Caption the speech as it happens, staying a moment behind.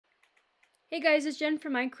Hey guys, it's Jen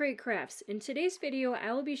from My Crate Crafts. In today's video,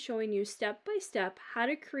 I will be showing you step by step how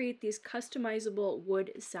to create these customizable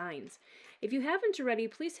wood signs. If you haven't already,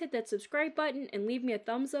 please hit that subscribe button and leave me a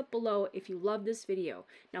thumbs up below if you love this video.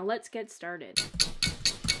 Now let's get started.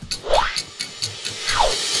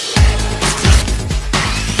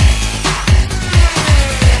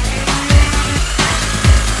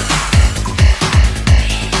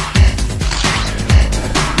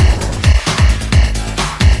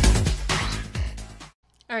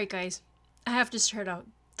 Alright guys, I have to start out.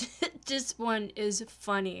 This one is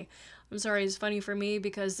funny. I'm sorry, it's funny for me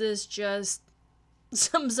because this just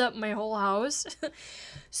sums up my whole house.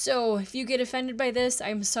 So if you get offended by this,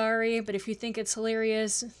 I'm sorry, but if you think it's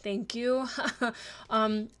hilarious, thank you.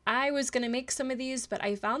 I was gonna make some of these, but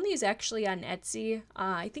I found these actually on Etsy.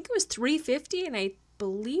 I think it was $3.50, and I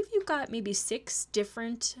believe you got maybe 6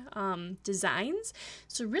 different designs,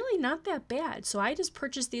 so really not that bad. So I just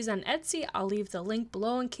purchased these on Etsy. I'll leave the link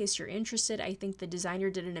below in case you're interested. I think the designer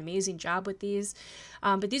did an amazing job with these,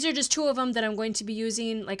 but these are just 2 of them that I'm going to be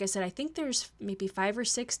using. Like I said, I think there's maybe 5 or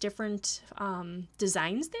 6 different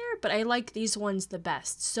designs there, but I like these ones the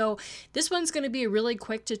best. So this one's going to be a really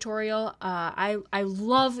quick tutorial. I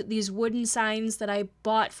love these wooden signs that I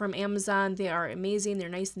bought from Amazon. They are amazing. They're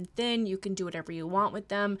nice and thin. You can do whatever you want with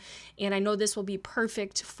them, and I know this will be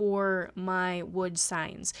perfect for my wood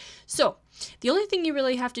signs. So the only thing you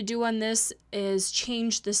really have to do on this is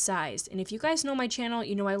change the size. And if you guys know my channel,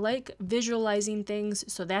 you know I like visualizing things,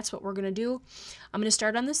 so that's what we're going to do. I'm going to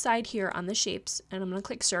start on the side here on the shapes, and I'm going to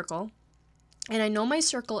click circle. And I know my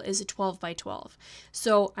circle is a 12 by 12.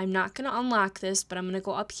 So I'm not going to unlock this, but I'm going to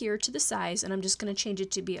go up here to the size, and I'm just going to change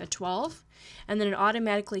it to be a 12. And then it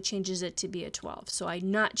automatically changes it to be a 12. So I'm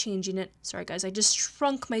not changing it. Sorry guys, I just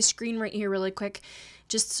shrunk my screen right here really quick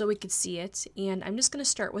just so we could see it. And I'm just going to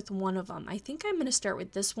start with one of them. I think I'm going to start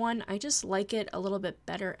with this one. I just like it a little bit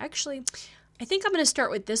better. Actually, I think I'm going to start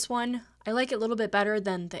with this one. I like it a little bit better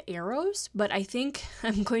than the arrows, but I think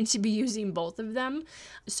I'm going to be using both of them.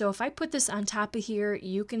 So if I put this on top of here,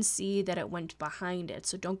 you can see that it went behind it.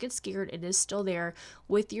 So don't get scared. It is still there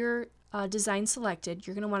with your design selected.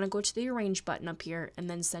 You're going to want to go to the arrange button up here and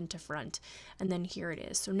then send to front. And then here it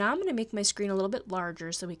is. So now I'm going to make my screen a little bit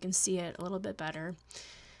larger so we can see it a little bit better.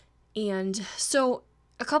 And so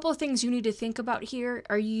a couple of things you need to think about here.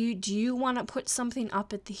 Do you want to put something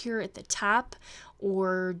up at here at the top,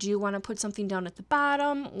 or do you want to put something down at the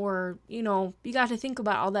bottom? Or, you know, you got to think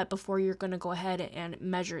about all that before you're going to go ahead and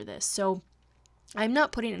measure this. So I'm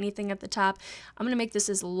not putting anything at the top. I'm going to make this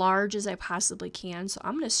as large as I possibly can. So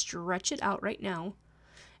I'm going to stretch it out right now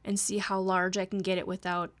and see how large I can get it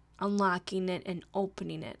without unlocking it and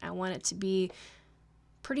opening it. I want it to be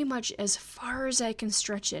pretty much as far as I can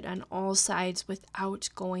stretch it on all sides without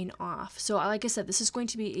going off. So like I said, this is going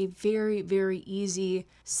to be a very, very easy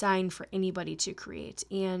sign for anybody to create.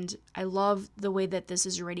 And I love the way that this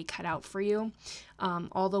is already cut out for you.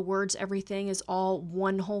 All the words, everything is all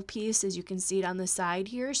one whole piece, as you can see it on the side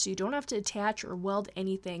here. So you don't have to attach or weld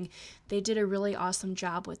anything. They did a really awesome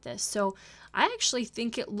job with this. So I actually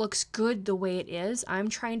think it looks good the way it is. I'm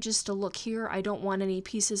trying just to look here. I don't want any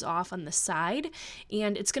pieces off on the side.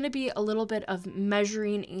 And it's going to be a little bit of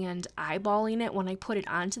measuring and eyeballing it when I put it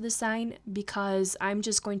onto the sign, because I'm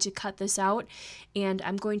just going to cut this out and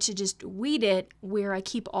I'm going to just weed it where I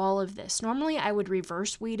keep all of this. Normally I would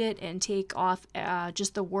reverse weed it and take off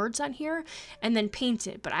just the words on here and then paint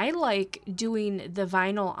it, but I like doing the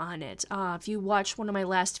vinyl on it. If you watched one of my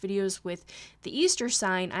last videos with the Easter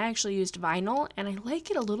sign, I actually used vinyl and I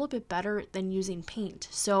like it a little bit better than using paint.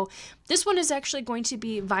 So this one is actually going to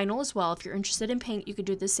be vinyl as well. If you're interested in paint, you could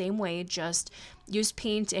do it the same way, just use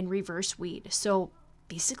paint and reverse weed. So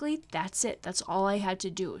basically that's it. That's all I had to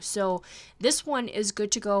do. So this one is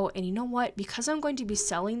good to go. And you know what? Because I'm going to be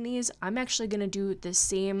selling these, I'm actually going to do the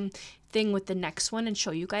same thing with the next one and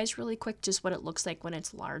show you guys really quick just what it looks like when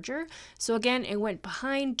it's larger. So again, it went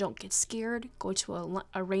behind. Don't get scared. Go to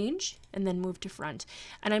arrange and then move to front.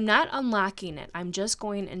 And I'm not unlocking it. I'm just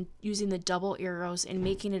going and using the double arrows and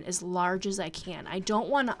making it as large as I can. I don't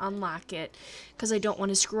want to unlock it because I don't want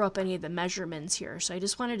to screw up any of the measurements here. So I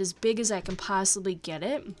just want it as big as I can possibly get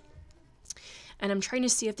it. And I'm trying to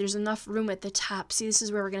see if there's enough room at the top. See, this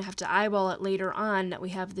is where we're going to have to eyeball it later on, that we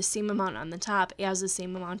have the same amount on the top as the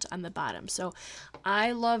same amount on the bottom. So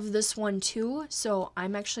I love this one too. So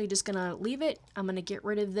I'm actually just going to leave it. I'm going to get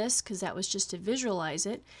rid of this because that was just to visualize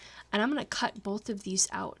it. And I'm going to cut both of these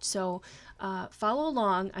out. So follow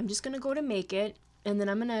along. I'm just going to go to make it. And then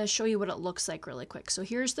I'm going to show you what it looks like really quick. So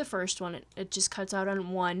here's the first one. It just cuts out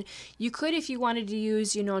on one. You could, if you wanted to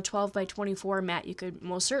use, you know, a 12 by 24 mat, you could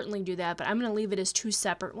most certainly do that, but I'm going to leave it as 2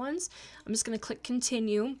 separate ones. I'm just going to click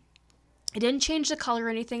continue. I didn't change the color or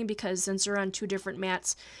anything because since they're on 2 different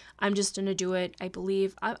mats, I'm just going to do it, I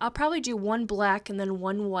believe. I'll probably do one black and then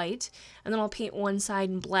one white, and then I'll paint one side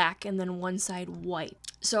in black and then one side white.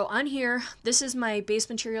 So on here, this is my base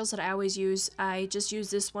materials that I always use. I just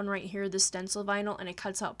use this one right here, the stencil vinyl, and it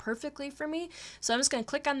cuts out perfectly for me. So I'm just going to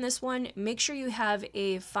click on this one. Make sure you have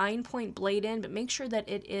a fine point blade in, but make sure that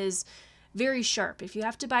it is very sharp. If you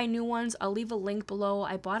have to buy new ones, I'll leave a link below.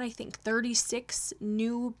 I bought, I think, 36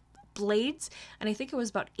 new blades, and I think it was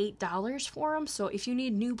about $8 for them. So if you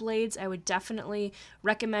need new blades, I would definitely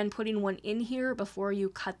recommend putting one in here before you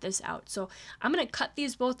cut this out. So I'm going to cut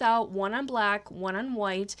these both out, one on black, one on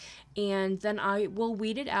white, and then I will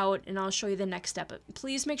weed it out and I'll show you the next step. But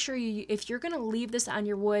please make sure you, if you're going to leave this on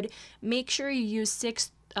your wood, make sure you use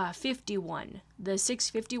 651. The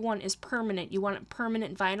 651 is permanent. You want it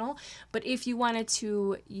permanent vinyl, but if you wanted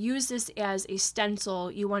to use this as a stencil,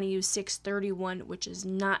 you want to use 631, which is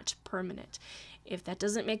not permanent. If that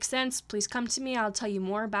doesn't make sense, please come to me. I'll tell you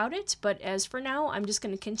more about it. But as for now, I'm just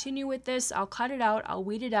going to continue with this. I'll cut it out, I'll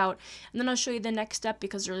weed it out, and then I'll show you the next step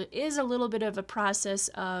because there is a little bit of a process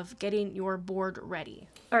of getting your board ready.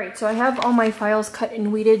 Alright, so I have all my files cut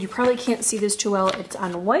and weeded. You probably can't see this too well. It's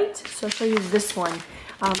on white, so I'll show you this one.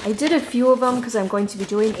 I did a few of them because I'm going to be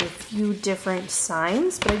doing a few different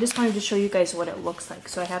signs, but I just wanted to show you guys what it looks like.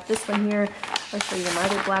 So I have this one here. I'll show you my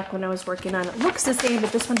other black one I was working on. It looks the same,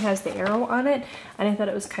 but this one has the arrow on it, and I thought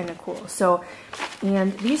it was kind of cool. So,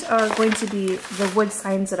 and these are going to be the wood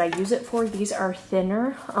signs that I use it for. These are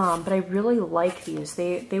thinner, but I really like these.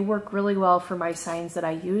 They work really well for my signs that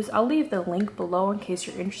I use. I'll leave the link below in case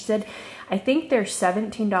you're interested. I think they're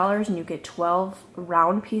 $17 and you get 12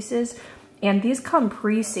 round pieces. And these come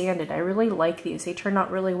pre-sanded. I really like these. They turn out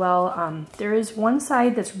really well. There is one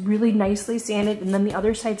side that's really nicely sanded, and then the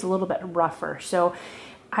other side's a little bit rougher. So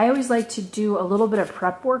I always like to do a little bit of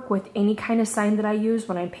prep work with any kind of sign that I use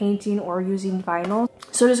when I'm painting or using vinyl.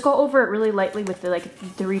 So just go over it really lightly with the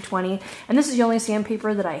 320. And this is the only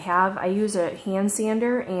sandpaper that I have. I use a hand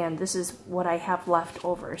sander, and this is what I have left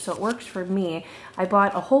over. So it works for me. I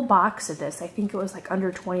bought a whole box of this. I think it was like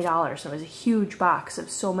under $20. So it was a huge box of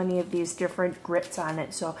so many of these different grits on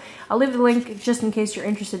it. So I'll leave the link just in case you're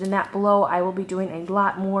interested in that below. I will be doing a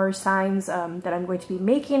lot more signs that I'm going to be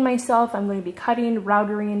making myself. I'm going to be cutting,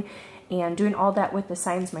 routering, and doing all that with the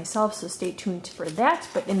signs myself, so stay tuned for that.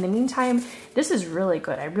 But in the meantime, this is really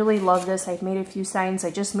good. I really love this. I've made a few signs.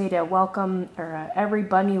 I just made a welcome, or a every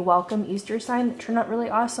bunny welcome Easter sign that turned out really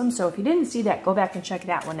awesome. So if you didn't see that, go back and check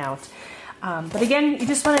that one out. But again, you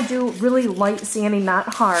just want to do really light sanding, not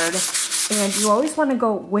hard. And you always want to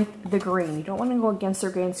go with the grain. You don't want to go against the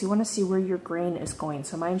grain, so you want to see where your grain is going.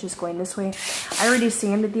 So mine's just going this way. I already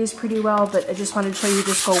sanded these pretty well, but I just wanted to show you,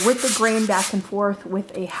 just go with the grain back and forth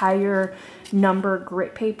with a higher number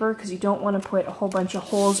grit paper, because you don't want to put a whole bunch of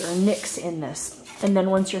holes or nicks in this. And then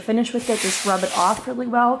once you're finished with it, just rub it off really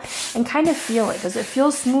well and kind of feel it. Does it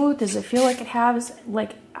feel smooth? Does it feel like it has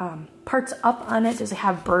like parts up on it? Does it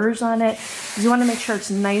have burrs on it? You want to make sure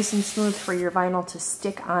it's nice and smooth for your vinyl to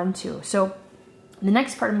stick onto. So the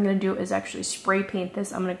next part I'm going to do is actually spray paint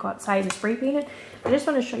this. I'm going to go outside and spray paint it. I just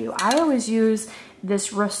want to show you, I always use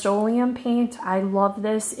this Rust-Oleum paint. I love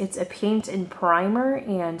this. It's a paint and primer,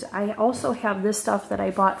 and I also have this stuff that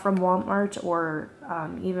I bought from Walmart or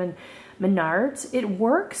even Menards. It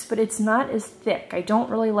works, but it's not as thick. I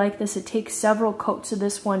don't really like this. It takes several coats of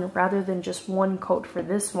this one rather than just one coat for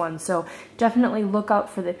this one. So definitely look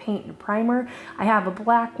out for the paint and primer. I have a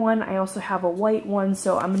black one. I also have a white one.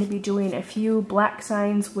 So I'm going to be doing a few black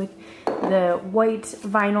signs with the white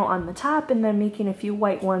vinyl on the top, and then making a few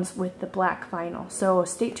white ones with the black vinyl. So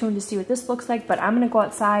stay tuned to see what this looks like, but I'm going to go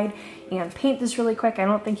outside and paint this really quick. I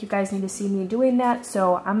don't think you guys need to see me doing that.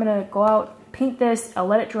 So I'm going to go out, paint this, I'll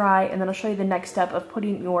let it dry, and then I'll show you the next step of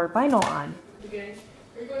putting your vinyl on. Okay.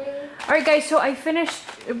 Alright guys, so I finished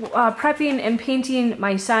prepping and painting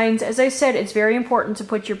my signs. As I said, it's very important to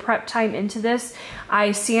put your prep time into this.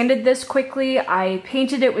 I sanded this quickly, I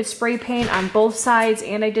painted it with spray paint on both sides,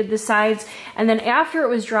 and I did the sides, and then after it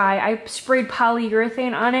was dry, I sprayed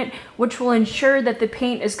polyurethane on it, which will ensure that the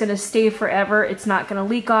paint is going to stay forever. It's not going to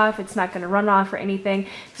leak off, it's not going to run off or anything.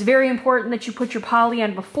 It's very important that you put your poly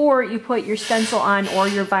on before you put your stencil on or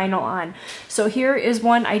your vinyl on. So here is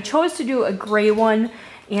one. I chose to do a gray one,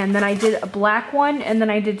 and then I did a black one, and then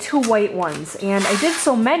I did two white ones. And I did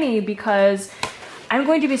so many because I'm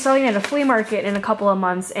going to be selling at a flea market in a couple of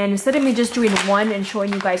months, and instead of me just doing one and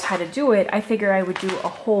showing you guys how to do it, I figure I would do a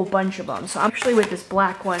whole bunch of them. So I'm actually with this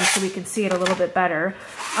black one so we can see it a little bit better.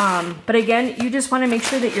 But again, you just want to make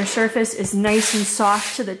sure that your surface is nice and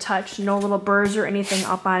soft to the touch, no little burrs or anything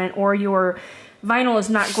up on it, or your vinyl is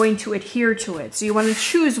not going to adhere to it. So you want to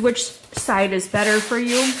choose which side is better for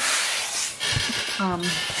you.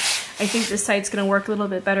 I think this side's going to work a little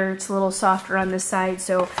bit better. It's a little softer on this side.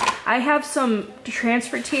 So I have some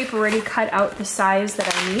transfer tape already cut out the size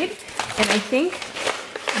that I need. And I think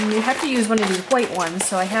you have to use one of these white ones.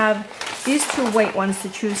 So I have these two white ones to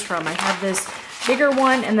choose from. I have this bigger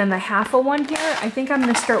one and then the half a one here. I think I'm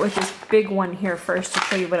going to start with this big one here first to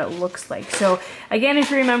show you what it looks like. So again, if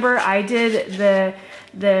you remember, I did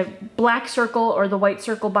the black circle or the white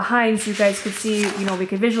circle behind so you guys could see, you know, we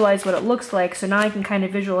could visualize what it looks like. So now I can kind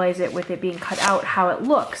of visualize it with it being cut out, how it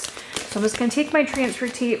looks. So I'm just going to take my transfer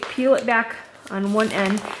tape, peel it back on one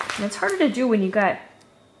end, and it's harder to do when you got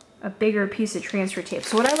a bigger piece of transfer tape.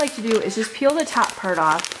 So what I like to do is just peel the top part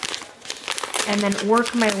off and then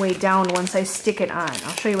work my way down once I stick it on.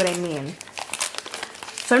 I'll show you what I mean.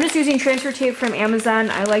 So I'm just using transfer tape from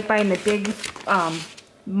Amazon. I like buying the big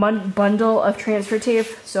bundle of transfer tape.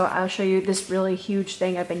 So I'll show you this really huge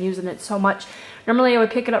thing. I've been using it so much. Normally I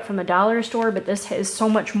would pick it up from the dollar store, but this is so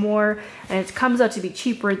much more and it comes out to be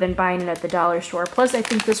cheaper than buying it at the dollar store. Plus I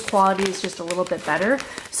think this quality is just a little bit better.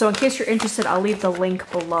 So in case you're interested, I'll leave the link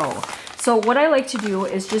below. So what I like to do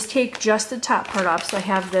is just take just the top part off. So I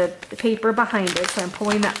have the paper behind it, so I'm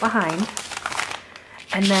pulling that behind.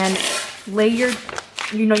 And then lay your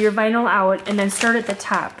vinyl out and then start at the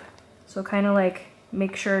top. So kind of like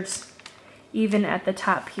make sure it's even at the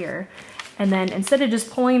top here. And then instead of just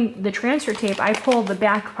pulling the transfer tape, I pull the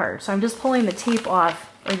back part. So I'm just pulling the tape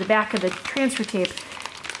off, or the back of the transfer tape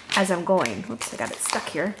as I'm going. Oops, I got it stuck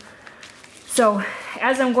here. So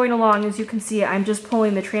as I'm going along, as you can see, I'm just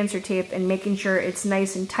pulling the transfer tape and making sure it's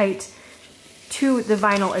nice and tight to the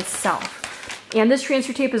vinyl itself. And this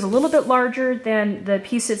transfer tape is a little bit larger than the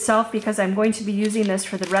piece itself because I'm going to be using this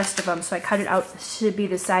for the rest of them. So I cut it out to be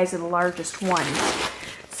the size of the largest one.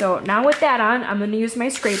 So now with that on, I'm going to use my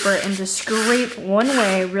scraper and just scrape one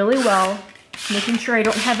way really well, making sure I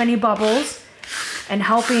don't have any bubbles and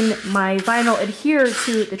helping my vinyl adhere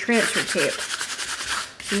to the transfer tape.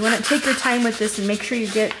 So you want to take your time with this and make sure you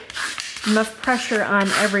get enough pressure on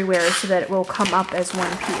everywhere so that it will come up as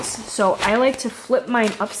one piece. So I like to flip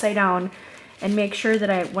mine upside down and make sure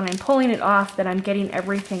that when I'm pulling it off, that I'm getting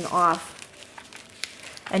everything off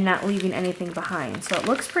and not leaving anything behind. So it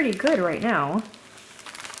looks pretty good right now.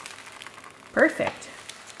 Perfect.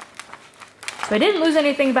 So I didn't lose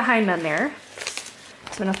anything behind on there.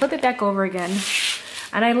 So I'm gonna flip it back over again.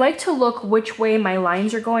 And I like to look which way my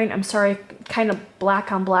lines are going. I'm sorry, kind of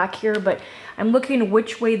black on black here, but I'm looking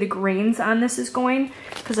which way the grains on this is going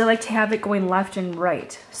because I like to have it going left and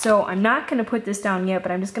right. So I'm not gonna put this down yet,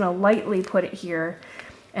 but I'm just gonna lightly put it here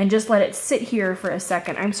and just let it sit here for a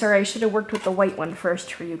second. I'm sorry, I should have worked with the white one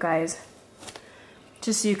first for you guys,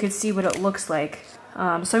 just so you could see what it looks like.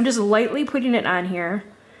 So I'm just lightly putting it on here,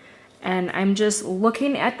 and I'm just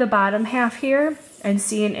looking at the bottom half here and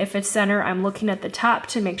seeing if it's center. I'm looking at the top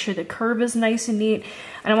to make sure the curve is nice and neat,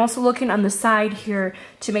 and I'm also looking on the side here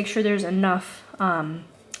to make sure there's enough,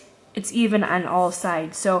 it's even on all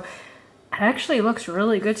sides. So it actually looks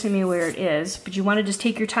really good to me where it is, but you want to just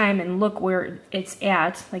take your time and look where it's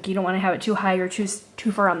at. Like, you don't want to have it too high or too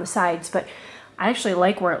far on the sides, but I actually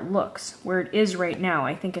like where it looks, where it is right now.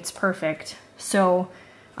 I think it's perfect. So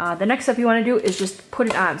the next step you want to do is just put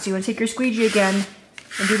it on. So you want to take your squeegee again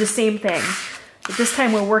and do the same thing. But this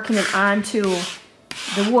time we're working it onto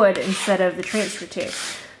the wood instead of the transfer tape.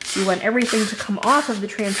 So you want everything to come off of the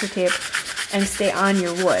transfer tape and stay on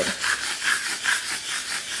your wood.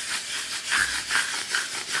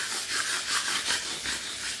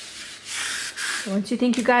 So once you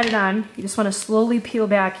think you got it on, you just want to slowly peel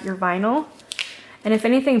back your vinyl. And if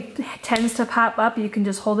anything tends to pop up, you can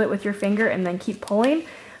just hold it with your finger and then keep pulling.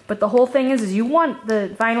 But the whole thing is you want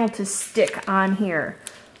the vinyl to stick on here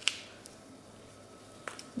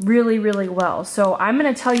really, really well. So I'm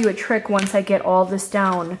going to tell you a trick once I get all this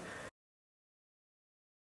down.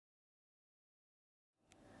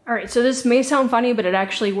 Alright, so this may sound funny, but it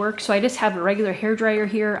actually works. So I just have a regular hairdryer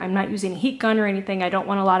here. I'm not using a heat gun or anything. I don't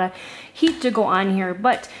want a lot of heat to go on here,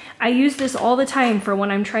 but I use this all the time for when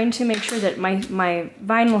I'm trying to make sure that my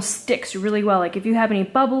vinyl sticks really well. Like if you have any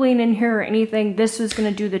bubbling in here or anything, this is going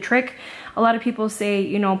to do the trick. A lot of people say,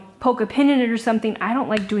 you know, poke a pin in it or something. I don't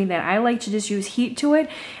like doing that. I like to just use heat to it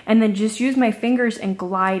and then just use my fingers and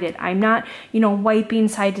glide it. I'm not, you know, wiping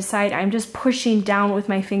side to side. I'm just pushing down with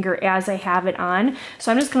my finger as I have it on.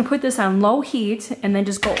 So I'm just gonna put this on low heat and then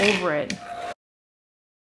just go over it.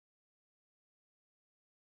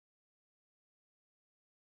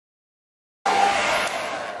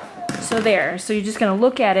 So there, so you're just gonna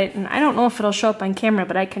look at it, and I don't know if it'll show up on camera,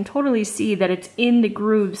 but I can totally see that it's in the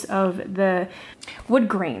grooves of the wood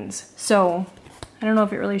grains. So I don't know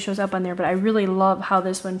if it really shows up on there, but I really love how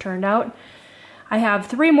this one turned out. I have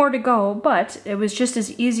 3 more to go, but it was just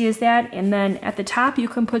as easy as that. And then at the top, you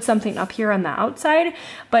can put something up here on the outside,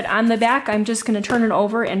 but on the back, I'm just gonna turn it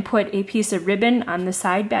over and put a piece of ribbon on the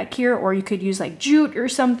side back here, or you could use like jute or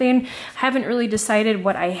something. Haven't really decided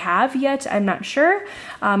what I have yet, I'm not sure.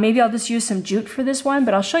 Maybe I'll just use some jute for this one,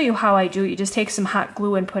 but I'll show you how I do it. You just take some hot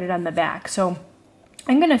glue and put it on the back. So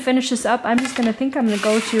I'm gonna finish this up. I'm gonna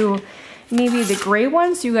go to maybe the gray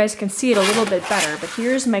one so you guys can see it a little bit better. But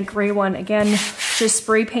here's my gray one. Again, just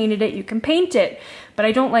spray painted it. You can paint it, but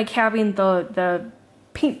I don't like having the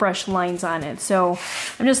paintbrush lines on it. So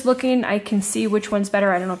I'm just looking, I can see which one's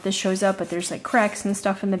better. I don't know if this shows up, but there's like cracks and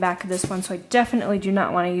stuff in the back of this one. So I definitely do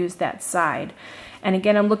not want to use that side. And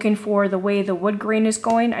again, I'm looking for the way the wood grain is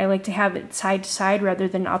going. I like to have it side to side rather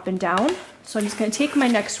than up and down. So I'm just gonna take my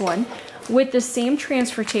next one with the same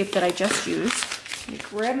transfer tape that I just used. Let me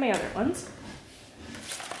grab my other ones.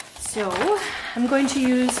 So I'm going to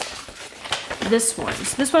use this one.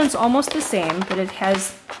 So this one's almost the same, but it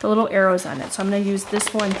has the little arrows on it. So I'm going to use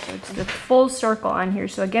this one to the full circle on here.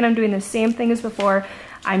 So again, I'm doing the same thing as before.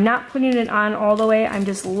 I'm not putting it on all the way. I'm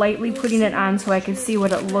just lightly putting it on so I can see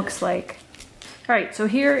what it looks like. All right, so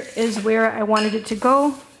here is where I wanted it to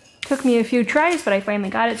go. Took me a few tries, but I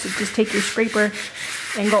finally got it. So just take your scraper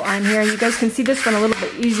and go on here. You guys can see this one a little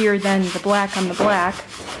bit easier than the black on the black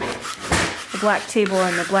table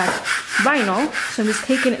and the black vinyl. So I'm just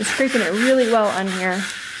taking it and scraping it really well on here.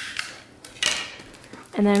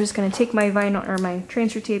 And then I'm just gonna take my vinyl or my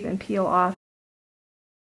transfer tape and peel off.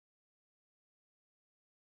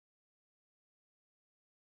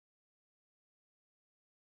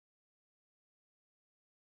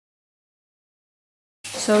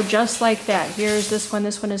 So just like that, here's this one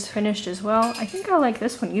is finished as well. I think I like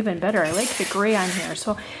this one even better. I like the gray on here.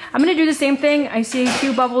 So I'm gonna do the same thing. I see a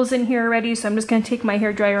few bubbles in here already, so I'm just gonna take my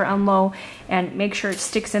hairdryer on low and make sure it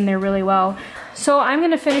sticks in there really well. So I'm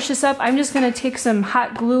gonna finish this up. I'm just gonna take some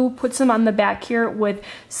hot glue, put some on the back here with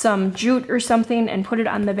some jute or something and put it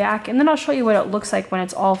on the back, and then I'll show you what it looks like when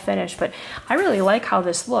it's all finished. But I really like how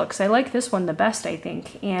this looks. I like this one the best, I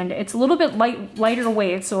think. And it's a little bit lighter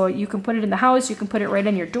weight, so you can put it in the house, you can put it right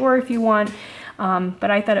on your door if you want. But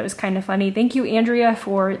I thought it was kind of funny. Thank you, Andrea,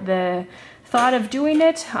 for the thought of doing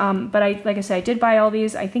it. But like I said, I did buy all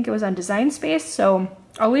these. I think it was on Design Space, so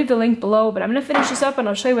I'll leave the link below, but I'm gonna finish this up and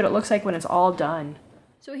I'll show you what it looks like when it's all done.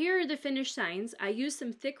 So here are the finished signs. I used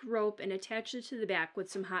some thick rope and attached it to the back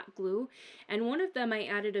with some hot glue, and one of them I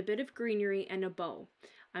added a bit of greenery and a bow.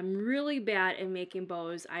 I'm really bad at making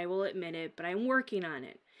bows, I will admit it, but I'm working on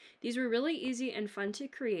it. These were really easy and fun to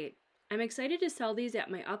create. I'm excited to sell these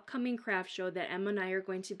at my upcoming craft show that Emma and I are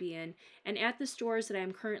going to be in, and at the stores that I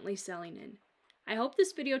am currently selling in. I hope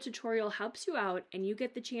this video tutorial helps you out and you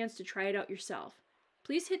get the chance to try it out yourself.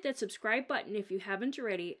 Please hit that subscribe button if you haven't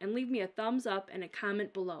already, and leave me a thumbs up and a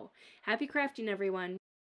comment below. Happy crafting, everyone!